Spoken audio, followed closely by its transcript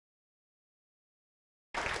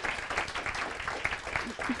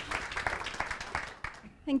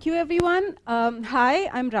Thank you, everyone. Hi,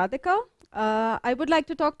 I'm Radhika. I would like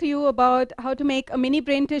to talk to you about how to make a mini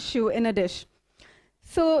brain tissue in a dish.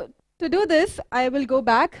 So to do this, I will go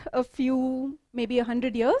back a few, maybe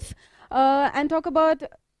 100 years, and talk about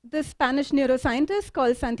this Spanish neuroscientist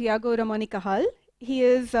called Santiago Ramón y Cajal. He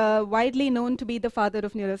is widely known to be the father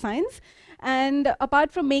of neuroscience. And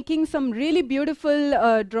apart from making some really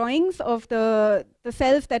beautiful drawings of the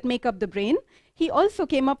cells that make up the brain, he also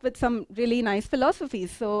came up with some really nice philosophies.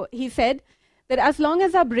 So he said that as long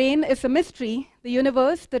as our brain is a mystery, the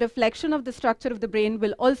universe, the reflection of the structure of the brain,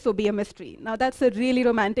 will also be a mystery. Now that's a really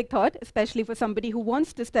romantic thought, especially for somebody who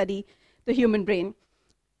wants to study the human brain.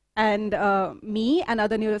 And me and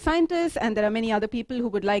other neuroscientists, and there are many other people who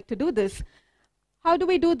would like to do this. How do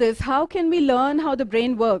we do this? How can we learn how the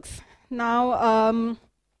brain works? Now,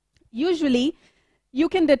 usually, you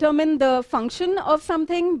can determine the function of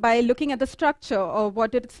something by looking at the structure or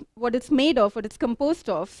what it's made of, what it's composed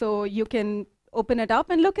of. So you can open it up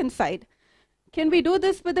and look inside. Can we do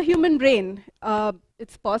this with the human brain?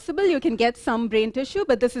 It's possible. You can get some brain tissue,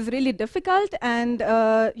 but this is really difficult, and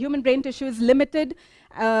human brain tissue is limited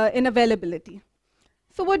in availability.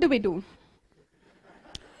 So what do we do?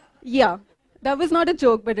 Yeah, that was not a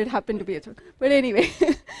joke, but it happened to be a joke. But anyway.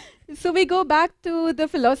 So we go back to the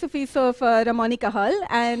philosophies of Ramón y Cajal,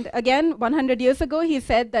 and again, 100 years ago, he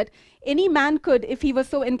said that any man could, if he was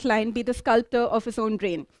so inclined, be the sculptor of his own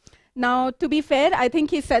brain. Now, to be fair, I think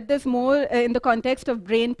he said this more in the context of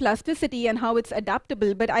brain plasticity and how it's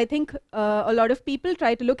adaptable, but I think a lot of people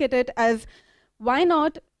try to look at it as, why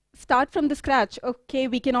not start from the scratch? Okay,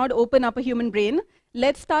 we cannot open up a human brain.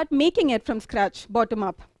 Let's start making it from scratch, bottom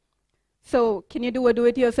up. So can you do a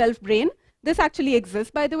do-it-yourself brain? This actually exists,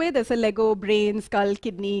 by the way. There's a Lego brain, skull,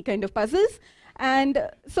 kidney kind of puzzles. And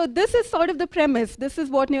so this is sort of the premise. This is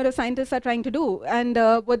what neuroscientists are trying to do. And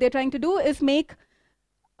what they're trying to do is make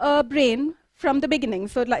a brain from the beginning.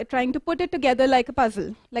 So like trying to put it together like a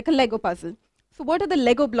puzzle, like a Lego puzzle. So what are the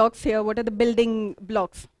Lego blocks here? What are the building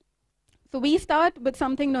blocks? So we start with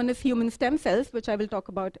something known as human stem cells, which I will talk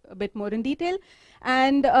about a bit more in detail.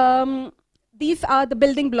 And these are the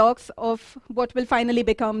building blocks of what will finally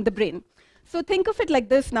become the brain. So think of it like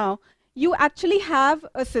this now. You actually have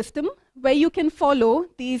a system where you can follow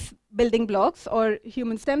these building blocks or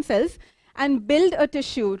human stem cells and build a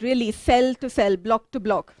tissue, really cell to cell, block to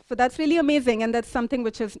block. So that's really amazing, and that's something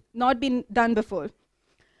which has not been done before.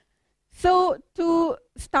 So to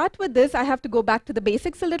start with this, I have to go back to the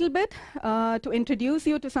basics a little bit to introduce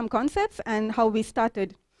you to some concepts and how we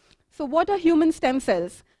started. So what are human stem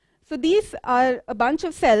cells? So these are a bunch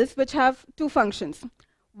of cells which have two functions.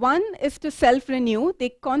 One is to self-renew. They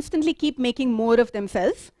constantly keep making more of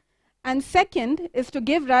themselves. And second is to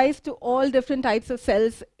give rise to all different types of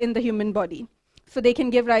cells in the human body. So they can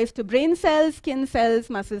give rise to brain cells, skin cells,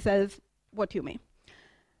 muscle cells, what you may.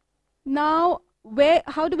 Now,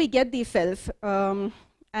 how do we get these cells?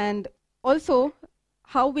 And also,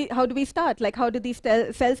 how do we start? Like, how do these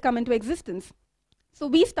cells come into existence? So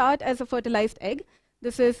we start as a fertilized egg.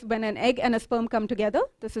 This is when an egg and a sperm come together.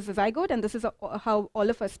 This is a zygote, and this is how all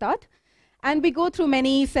of us start. And we go through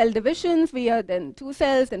many cell divisions. We are then 2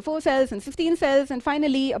 cells, then 4 cells, and 16 cells, and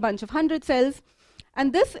finally a bunch of 100 cells.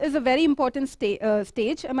 And this is a very important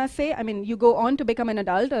stage, I must say. I mean, you go on to become an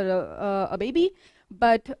adult or a baby,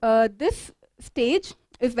 but this stage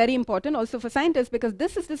is very important also for scientists, because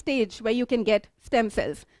this is the stage where you can get stem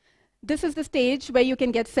cells. This is the stage where you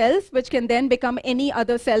can get cells which can then become any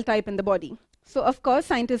other cell type in the body. So of course,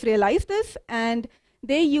 scientists realized this, and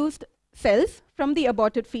they used cells from the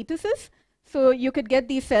aborted fetuses. So you could get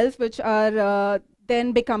these cells which are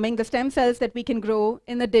then becoming the stem cells that we can grow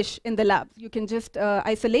in a dish in the lab. You can just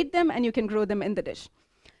isolate them, and you can grow them in the dish.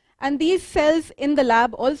 And these cells in the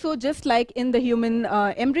lab also, just like in the human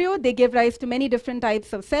embryo, they give rise to many different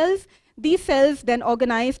types of cells. These cells then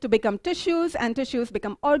organize to become tissues, and tissues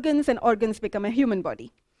become organs, and organs become a human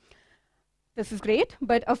body. This is great,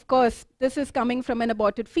 but of course, this is coming from an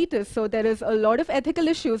aborted fetus, so there is a lot of ethical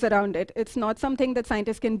issues around it. It's not something that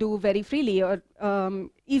scientists can do very freely or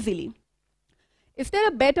easily. Is there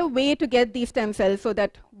a better way to get these stem cells so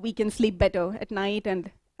that we can sleep better at night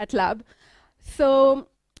and at lab? So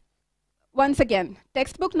once again,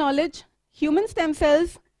 textbook knowledge, human stem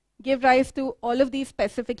cells give rise to all of these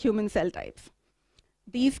specific human cell types.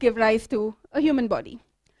 These give rise to a human body.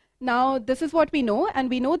 Now, this is what we know, and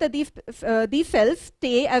we know that these cells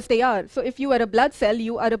stay as they are. So if you are a blood cell,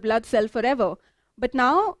 you are a blood cell forever. But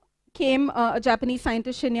now came a Japanese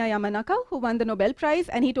scientist, Shinya Yamanaka, who won the Nobel Prize,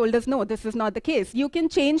 and he told us, no, this is not the case. You can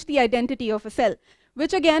change the identity of a cell,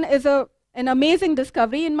 which again is an amazing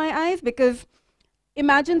discovery in my eyes, because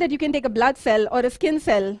imagine that you can take a blood cell or a skin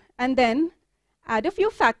cell and then add a few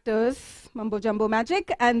factors, mumbo jumbo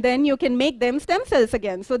magic, and then you can make them stem cells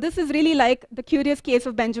again. So this is really like the curious case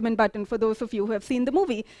of Benjamin Button for those of you who have seen the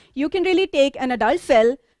movie. You can really take an adult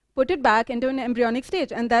cell, put it back into an embryonic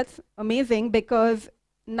stage, and that's amazing because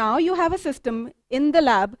now you have a system in the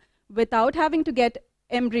lab without having to get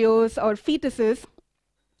embryos or fetuses,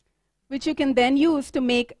 which you can then use to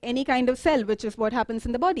make any kind of cell, which is what happens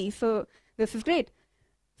in the body. So this is great.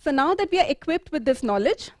 So now that we are equipped with this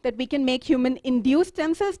knowledge that we can make human-induced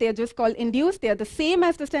stem cells, they are just called induced. They are the same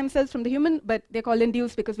as the stem cells from the human, but they're called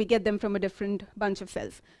induced because we get them from a different bunch of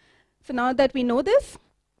cells. So now that we know this,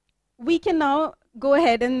 we can now go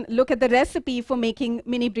ahead and look at the recipe for making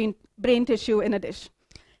mini brain tissue in a dish.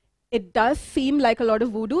 It does seem like a lot of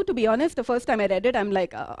voodoo, to be honest. The first time I read it, I'm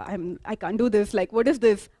like, I can't do this. Like, what is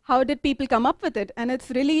this? How did people come up with it? And it's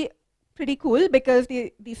really pretty cool because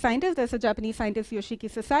the scientists, there's a Japanese scientist, Yoshiki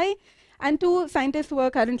Sasai, and two scientists who are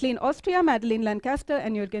currently in Austria, Madeleine Lancaster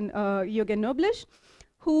and Jürgen Noblisch,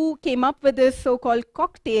 who came up with this so-called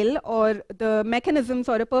cocktail or the mechanisms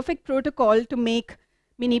or a perfect protocol to make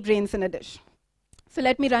mini brains in a dish. So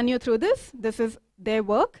let me run you through this. This is their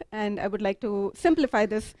work, and I would like to simplify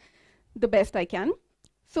this the best I can.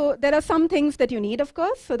 So there are some things that you need, of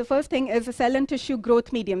course. So the first thing is a cell and tissue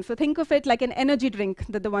growth medium. So think of it like an energy drink,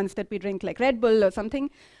 the ones that we drink, like Red Bull or something,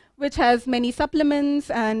 which has many supplements,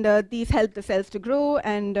 and these help the cells to grow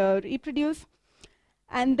and reproduce.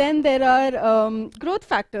 And then there are growth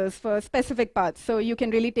factors for specific parts. So you can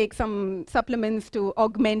really take some supplements to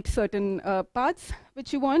augment certain parts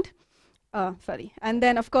which you want. And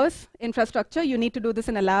then, of course, infrastructure. You need to do this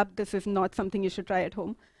in a lab. This is not something you should try at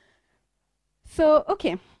home. So,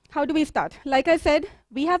 okay, how do we start? Like I said,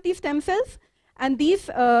 we have these stem cells, and these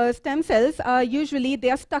stem cells are usually, they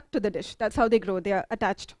are stuck to the dish. That's how they grow. They are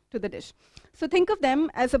attached to the dish. So think of them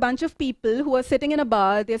as a bunch of people who are sitting in a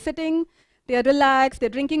bar. They're sitting, they're relaxed, they're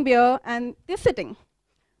drinking beer, and they're sitting.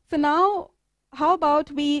 So now, how about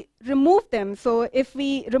we remove them? So if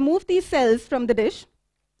we remove these cells from the dish,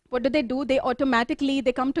 what do? They automatically,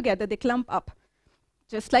 they come together, they clump up.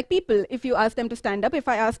 Just like people, if you ask them to stand up, if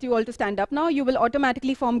I asked you all to stand up now, you will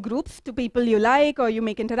automatically form groups to people you like or you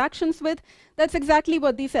make interactions with. That's exactly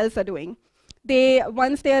what these cells are doing.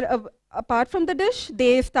 Once they're apart from the dish,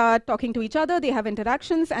 they start talking to each other, they have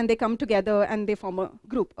interactions, and they come together and they form a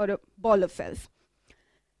group or a ball of cells.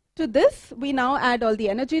 To this, we now add all the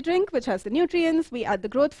energy drink, which has the nutrients, we add the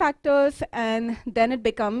growth factors, and then it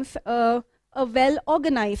becomes a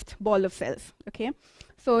well-organized ball of cells, okay?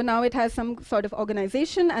 So now it has some sort of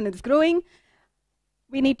organization and it's growing.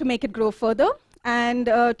 We need to make it grow further. And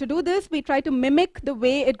to do this, we try to mimic the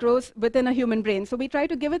way it grows within a human brain. So we try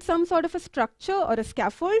to give it some sort of a structure or a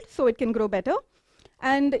scaffold so it can grow better.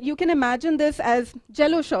 And you can imagine this as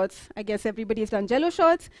Jell-O shots. I guess everybody's done Jell-O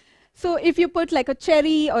shots. So if you put like a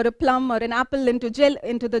cherry or a plum or an apple into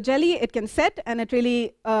the jelly, it can set, and it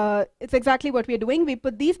really, it's exactly what we're doing. We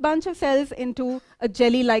put these bunch of cells into a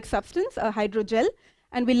jelly-like substance, a hydrogel,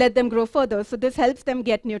 and we let them grow further. So this helps them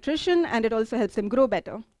get nutrition, and it also helps them grow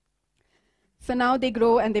better. So now they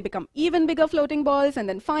grow and they become even bigger floating balls, and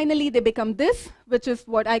then finally they become this, which is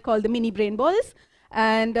what I call the mini brain balls.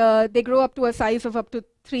 And they grow up to a size of up to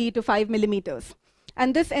 3 to 5 millimeters.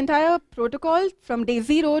 And this entire protocol from day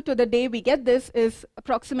 0 to the day we get this is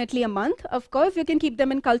approximately a month. Of course, you can keep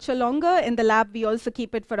them in culture longer. In the lab, we also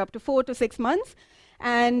keep it for up to 4 to 6 months.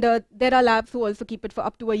 And there are labs who also keep it for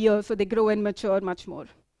up to a year, so they grow and mature much more.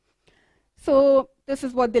 So this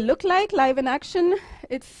is what they look like live in action.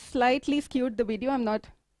 It's slightly skewed, the video. I'm not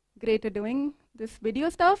great at doing this video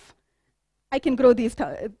stuff. I can grow these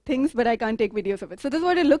things, but I can't take videos of it. So this is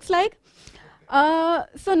what it looks like.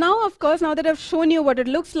 So now, of course, now that I've shown you what it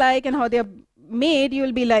looks like and how they're made,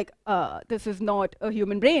 you'll be like, this is not a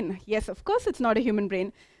human brain. Yes, of course, it's not a human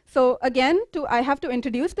brain. So again, I have to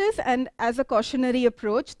introduce this, and as a cautionary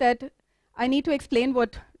approach, that I need to explain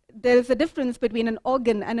there is a difference between an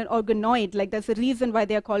organ and an organoid. Like, there's a reason why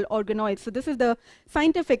they are called organoids. So this is the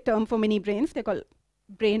scientific term for mini brains. They're called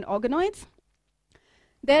brain organoids.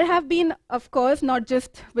 There have been, of course, not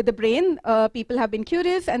just with the brain, people have been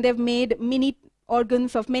curious, and they've made mini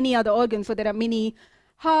organs of many other organs. So there are mini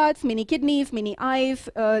hearts, mini kidneys, mini eyes.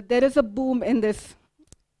 There is a boom in this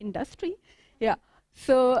industry. Yeah.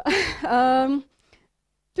 So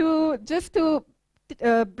to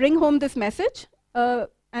bring home this message,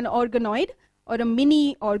 an organoid or a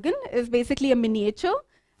mini organ is basically a miniature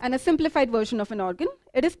and a simplified version of an organ.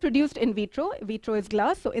 It is produced in vitro. Vitro is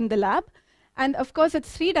glass, so in the lab. And of course,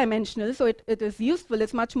 it's 3-dimensional, so it is useful.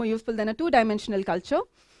 It's much more useful than a 2-dimensional culture.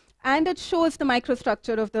 And it shows the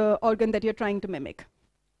microstructure of the organ that you're trying to mimic.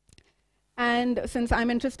 And since I'm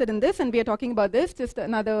interested in this, and we are talking about this, just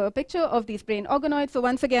another picture of these brain organoids. So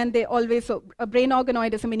once again, so a brain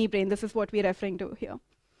organoid is a mini brain. This is what we're referring to here.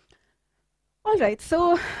 All right,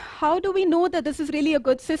 so how do we know that this is really a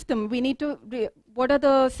good system? We need to, what are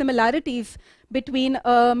the similarities between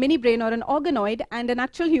a mini brain or an organoid and an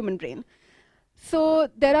actual human brain? So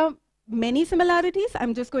there are many similarities.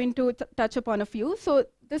 I'm just going to touch upon a few. So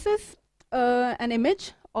this is an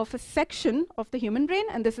image of a section of the human brain,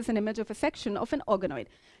 and this is an image of a section of an organoid.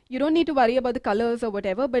 You don't need to worry about the colors or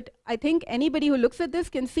whatever, but I think anybody who looks at this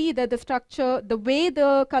can see that the structure, the way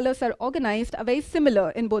the colors are organized are very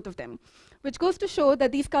similar in both of them, which goes to show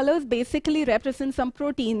that these colors basically represent some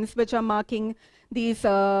proteins which are marking these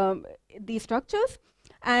structures.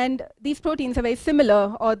 And these proteins are very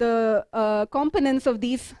similar, or the components of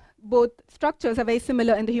these both structures are very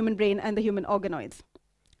similar in the human brain and the human organoids.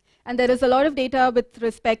 And there is a lot of data with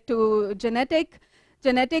respect to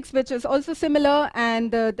genetics, which is also similar,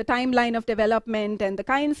 and the timeline of development and the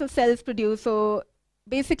kinds of cells produced. So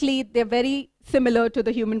basically, they're very similar to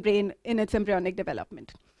the human brain in its embryonic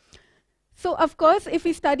development. So of course, if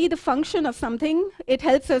we study the function of something, it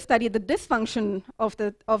helps us study the dysfunction of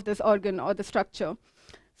this organ or the structure.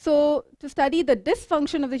 So to study the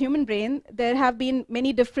dysfunction of the human brain, there have been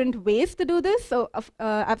many different ways to do this. So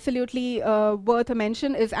absolutely worth a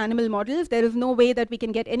mention is animal models. There is no way that we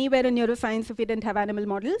can get anywhere in neuroscience if we didn't have animal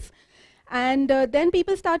models. And then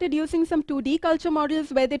people started using some 2D culture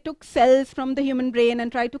models where they took cells from the human brain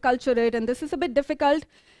and tried to culture it. And this is a bit difficult,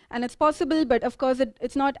 and it's possible, but of course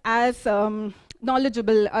it's not as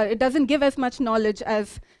knowledgeable. It doesn't give as much knowledge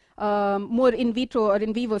as more in vitro or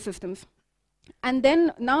in vivo systems. And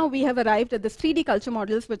then now we have arrived at the 3D culture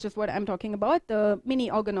models, which is what I'm talking about, the mini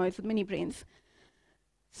organoids with mini brains.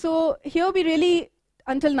 So here we really,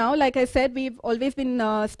 until now, like I said, we've always been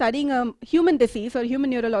studying a human disease or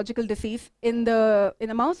human neurological disease in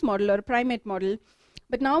a mouse model or a primate model.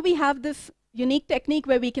 But now we have this unique technique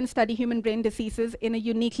where we can study human brain diseases in a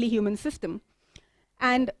uniquely human system.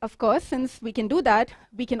 And of course, since we can do that,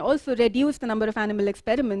 we can also reduce the number of animal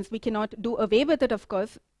experiments. We cannot do away with it, of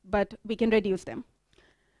course, but we can reduce them,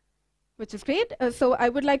 which is great. So I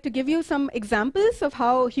would like to give you some examples of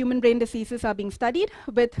how human brain diseases are being studied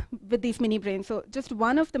with these mini brains. So just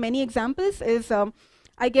one of the many examples is,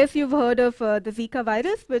 I guess you've heard of the Zika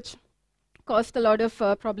virus, which caused a lot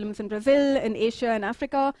of problems in Brazil, in Asia, and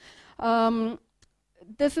Africa.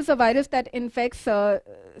 This is a virus that infects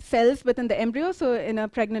cells within the embryo, so in a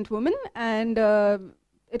pregnant woman, and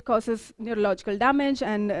it causes neurological damage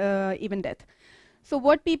and even death. So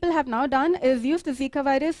what people have now done is use the Zika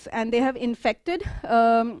virus, and they have infected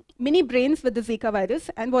mini brains with the Zika virus.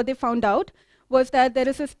 And what they found out was that there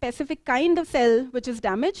is a specific kind of cell which is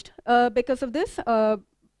damaged because of this.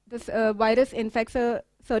 This virus infects a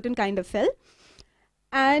certain kind of cell.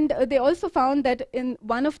 And they also found that in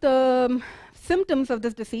one of the symptoms of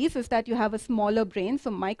this disease is that you have a smaller brain,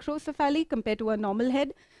 so microcephaly compared to a normal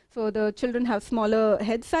head. So the children have smaller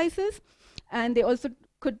head sizes. And they also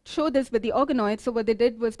could show this with the organoids. So what they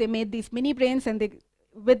did was they made these mini brains, and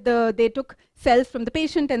they took cells from the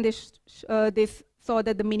patient, and they saw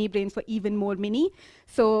that the mini brains were even more mini.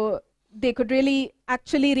 So they could really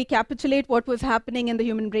actually recapitulate what was happening in the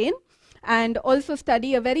human brain, and also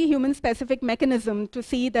study a very human-specific mechanism to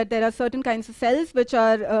see that there are certain kinds of cells which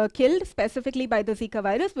are killed specifically by the Zika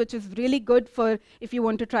virus, which is really good for if you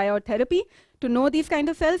want to try out therapy, to know these kind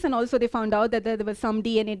of cells. And also they found out that there was some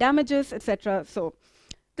DNA damages, etc. So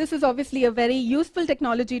this is obviously a very useful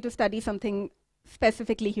technology to study something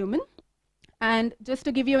specifically human. And just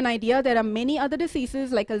to give you an idea, there are many other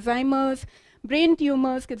diseases like Alzheimer's, brain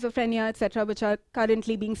tumors, schizophrenia, etc., which are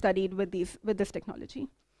currently being studied with this technology.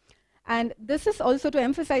 And this is also to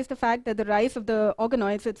emphasize the fact that the rise of the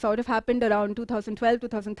organoids, it sort of happened around 2012,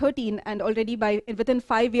 2013, and already within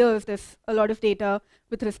 5 years, there's a lot of data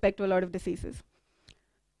with respect to a lot of diseases.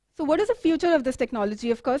 So what is the future of this technology?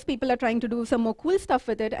 Of course, people are trying to do some more cool stuff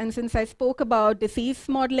with it. And since I spoke about disease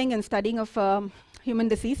modeling and studying of human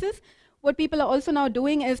diseases, what people are also now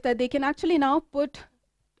doing is that they can actually now put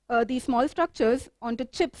these small structures onto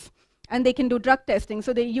chips, and they can do drug testing.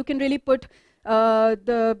 So you can really put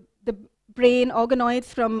the brain organoids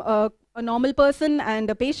from a normal person and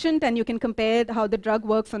a patient, and you can compare how the drug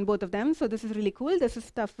works on both of them. So this is really cool. This is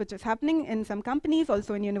stuff which is happening in some companies,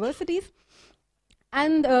 also in universities.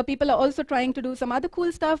 And people are also trying to do some other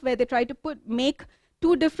cool stuff where they try to make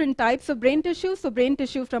 2 different types of brain tissue. So brain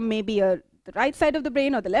tissue from maybe the right side of the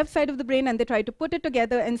brain or the left side of the brain, and they try to put it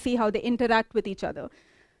together and see how they interact with each other.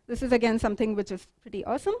 This is again something which is pretty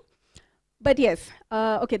awesome. But yes,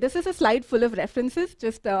 okay, this is a slide full of references,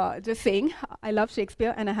 just saying. I love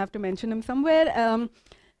Shakespeare, and I have to mention him somewhere.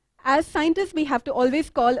 As scientists, we have to always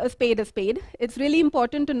call a spade a spade. It's really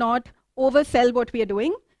important to not oversell what we are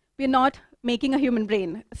doing. We're not making a human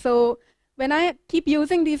brain. So when I keep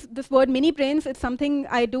using this word mini brains, it's something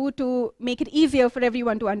I do to make it easier for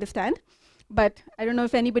everyone to understand. But I don't know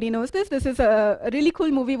if anybody knows this. This is a really cool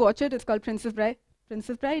movie, watch it. It's called Princess Bride.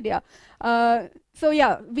 Princess Bride, yeah. So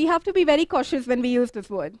yeah, we have to be very cautious when we use this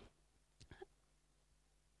word.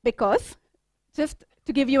 Because, just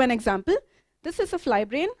to give you an example, this is a fly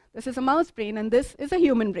brain, this is a mouse brain, and this is a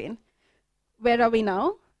human brain. Where are we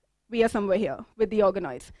now? We are somewhere here with the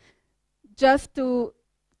organoids. Just to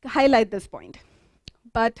highlight this point.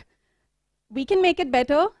 But we can make it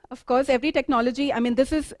better. Of course, every technology, I mean,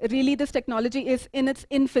 this technology is in its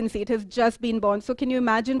infancy. It has just been born. So can you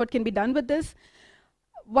imagine what can be done with this?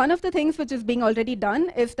 One of the things which is being already done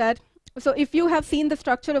is that, so if you have seen the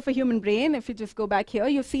structure of a human brain, if you just go back here,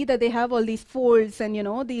 you see that they have all these folds and, you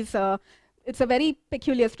know, these, it's a very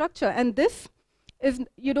peculiar structure. And this is,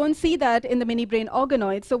 you don't see that in the mini brain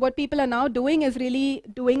organoids. So what people are now doing is really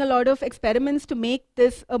doing a lot of experiments to make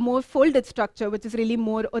this a more folded structure, which is really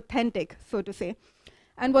more authentic, so to say.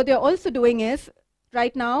 And what they're also doing is,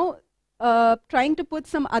 right now, trying to put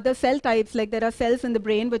some other cell types, like there are cells in the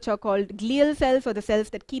brain which are called glial cells, or the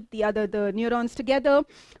cells that keep the neurons together,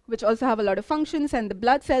 which also have a lot of functions, and the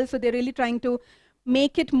blood cells. So they're really trying to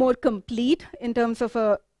make it more complete in terms of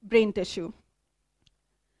a brain tissue.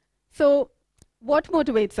 So what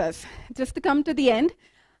motivates us? Just to come to the end,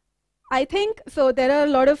 I think, so there are a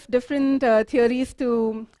lot of different theories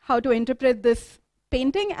to how to interpret this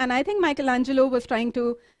painting, and I think Michelangelo was trying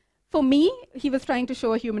to, for me, he was trying to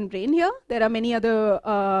show a human brain here. There are many other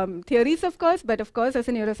theories, of course, but of course, as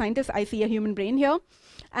a neuroscientist, I see a human brain here.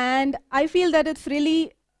 And I feel that it's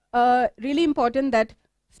really, really important that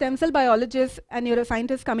stem cell biologists and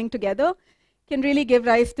neuroscientists coming together can really give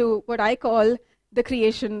rise to what I call the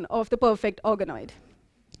creation of the perfect organoid.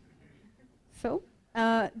 So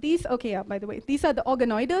these, okay, yeah, by the way, these are the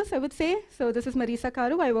organoiders, I would say. So this is Marisa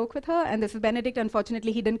Caru, I work with her, and this is Benedict.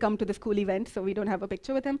 Unfortunately, he didn't come to the school event, so we don't have a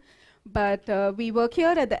picture with him. But we work here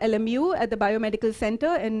at the LMU, at the Biomedical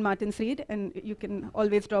Center in Martins Reed, and you can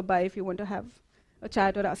always drop by if you want to have a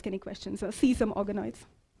chat or ask any questions or see some organoids.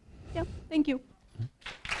 Yeah, thank you.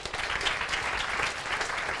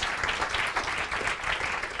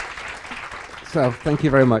 So, thank you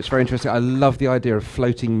very much. Very interesting. I love the idea of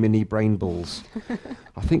floating mini brain balls.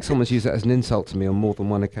 I think someone's used that as an insult to me on more than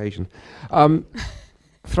one occasion.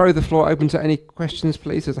 Throw the floor open to any questions,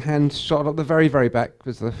 please. There's a hand shot at the very, very back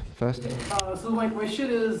was the first. So my question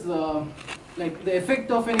is, like the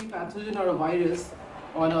effect of any pathogen or a virus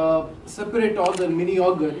on a separate organ, mini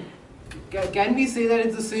organ. Can we say that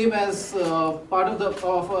it's the same as part of the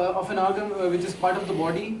of an organ which is part of the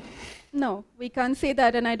body? No, we can't say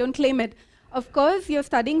that, and I don't claim it. Of course, you're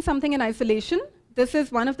studying something in isolation. This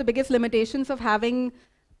is one of the biggest limitations of having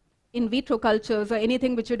in vitro cultures or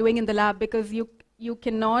anything which you're doing in the lab, because you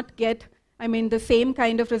cannot get, I mean, the same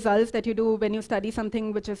kind of results that you do when you study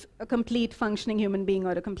something which is a complete functioning human being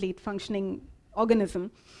or a complete functioning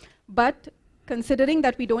organism. But considering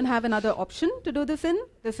that we don't have another option to do this in,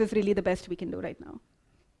 this is really the best we can do right now.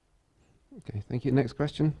 Okay, thank you. Next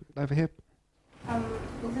question, over here.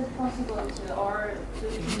 Is it possible to, or do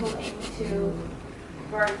people aim to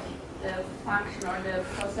work the function or the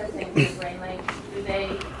processing of the brain? Like, do they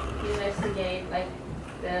investigate like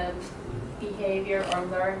the behavior or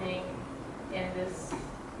learning in this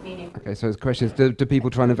meaning? Okay, so the question is, do people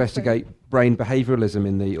try and investigate brain behavioralism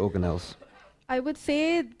in the organelles? I would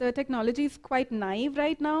say the technology is quite naive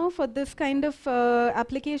right now for this kind of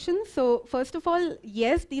application. So first of all,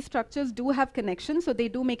 yes, these structures do have connections. So they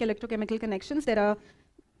do make electrochemical connections. There are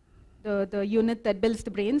the unit that builds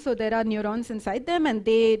the brain. So there are neurons inside them, and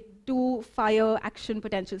they do fire action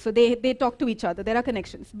potential. So they talk to each other. There are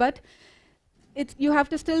connections. But you have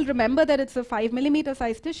to still remember that it's a 5 millimeter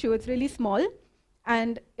size tissue. It's really small.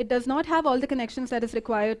 And it does not have all the connections that is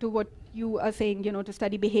required to what you are saying, you know, to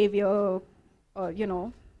study behavior, or, you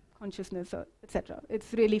know, consciousness, etc.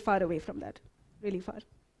 It's really far away from that, really far.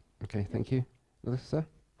 Okay, thank you. Melissa?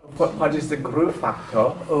 What is the growth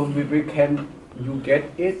factor? You get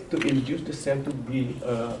it to induce the cell to be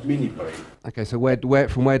mini brain. Okay, so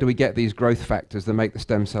from where do we get these growth factors that make the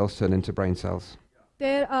stem cells turn into brain cells?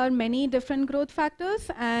 There are many different growth factors,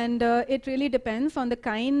 and it really depends on the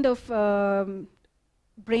kind of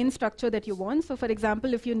brain structure that you want. So for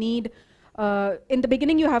example, if you need in the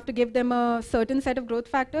beginning, you have to give them a certain set of growth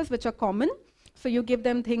factors which are common. So you give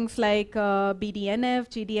them things like BDNF,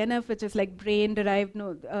 GDNF, which is like brain-derived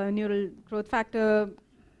neural growth factor.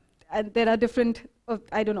 And there are different,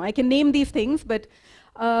 I don't know, I can name these things, but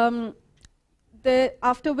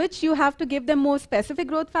after which you have to give them more specific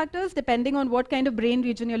growth factors depending on what kind of brain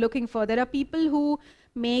region you're looking for. There are people who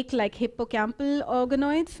make like hippocampal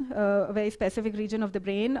organoids, a very specific region of the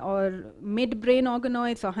brain, or mid-brain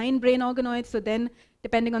organoids or hind-brain organoids. So then,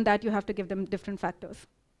 depending on that, you have to give them different factors.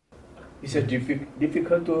 Is it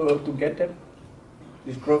difficult to get them,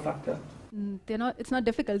 this growth factor? It's not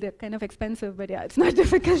difficult, they're kind of expensive, but yeah, it's not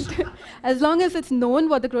difficult. As long as it's known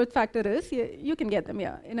what the growth factor is, you can get them,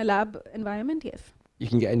 yeah. In a lab environment, yes. You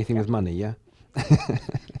can get anything with money, yeah?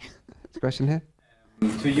 Question here?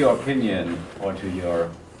 To your opinion, or to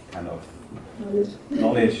your kind of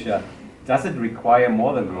knowledge, does it require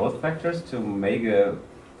more than growth factors to make a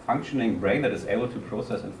functioning brain that is able to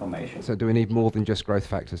process information? So do we need more than just growth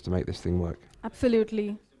factors to make this thing work?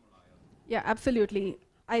 Absolutely. Yeah, absolutely.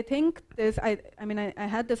 I think I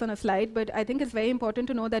had this on a slide, but I think it's very important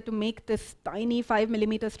to know that to make this tiny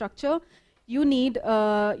 5-millimeter structure, you need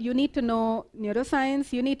to know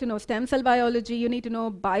neuroscience, you need to know stem cell biology, you need to know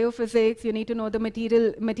biophysics, you need to know the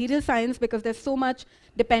material science, because there's so much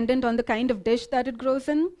dependent on the kind of dish that it grows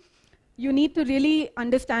in. You need to really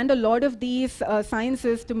understand a lot of these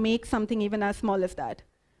sciences to make something even as small as that.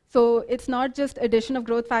 So it's not just addition of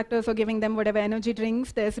growth factors or giving them whatever energy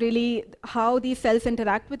drinks. There's really how these cells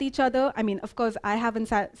interact with each other. I mean, of course, I haven't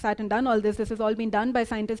sat and done all this. This has all been done by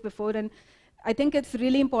scientists before. And I think it's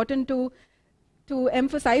really important to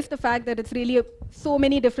emphasize the fact that it's really so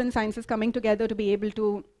many different sciences coming together to be able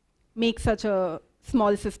to make such a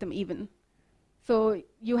small system even. So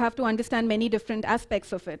you have to understand many different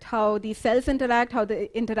aspects of it. How these cells interact, how they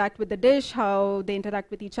interact with the dish, how they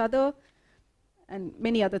interact with each other, and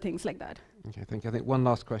many other things like that. Okay, thank you. I think one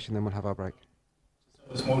last question, then we'll have our break.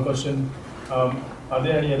 A small question. Are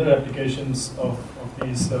there any other applications of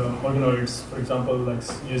these organoids, for example, like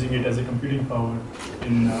using it as a computing power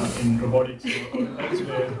in robotics or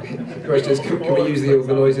elsewhere? The question is, can we use the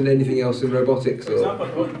organoids in anything else in robotics? For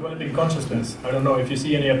example, developing consciousness. I don't know if you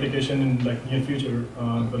see any application in like near future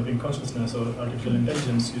developing consciousness or artificial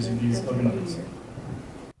intelligence using these organoids.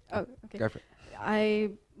 Oh, okay. Go for it. I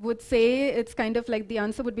would say it's kind of like the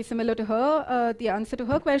answer would be similar to her, the answer to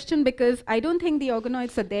her question, because I don't think the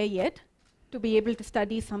organoids are there yet to be able to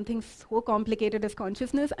study something so complicated as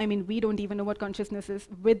consciousness. I mean, we don't even know what consciousness is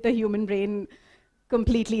with the human brain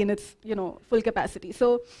completely in its full capacity.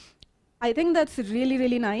 So I think that's really,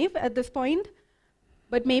 really naive at this point.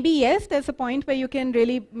 But maybe, yes, there's a point where you can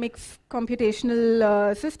really mix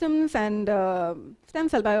computational systems and stem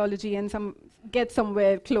cell biology and get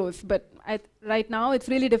somewhere close. But right now, it's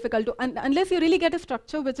really difficult to, unless you really get a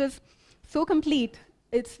structure which is so complete,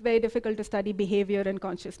 it's very difficult to study behavior and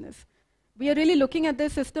consciousness. We are really looking at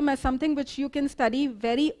this system as something which you can study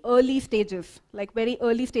very early stages, like very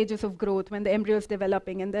early stages of growth when the embryo is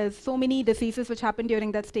developing. And there's so many diseases which happen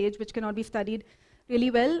during that stage which cannot be studied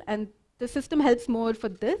really well. And the system helps more for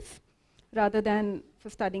this rather than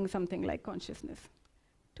for studying something like consciousness.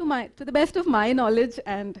 To the best of my knowledge,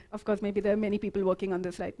 and of course maybe there are many people working on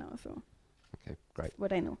this right now, so okay, great.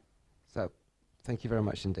 What I know. So, thank you very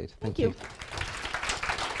much indeed. Thank you.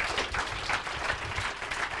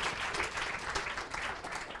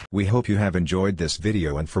 We hope you have enjoyed this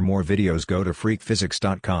video, and for more videos go to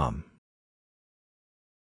freqphysics.com.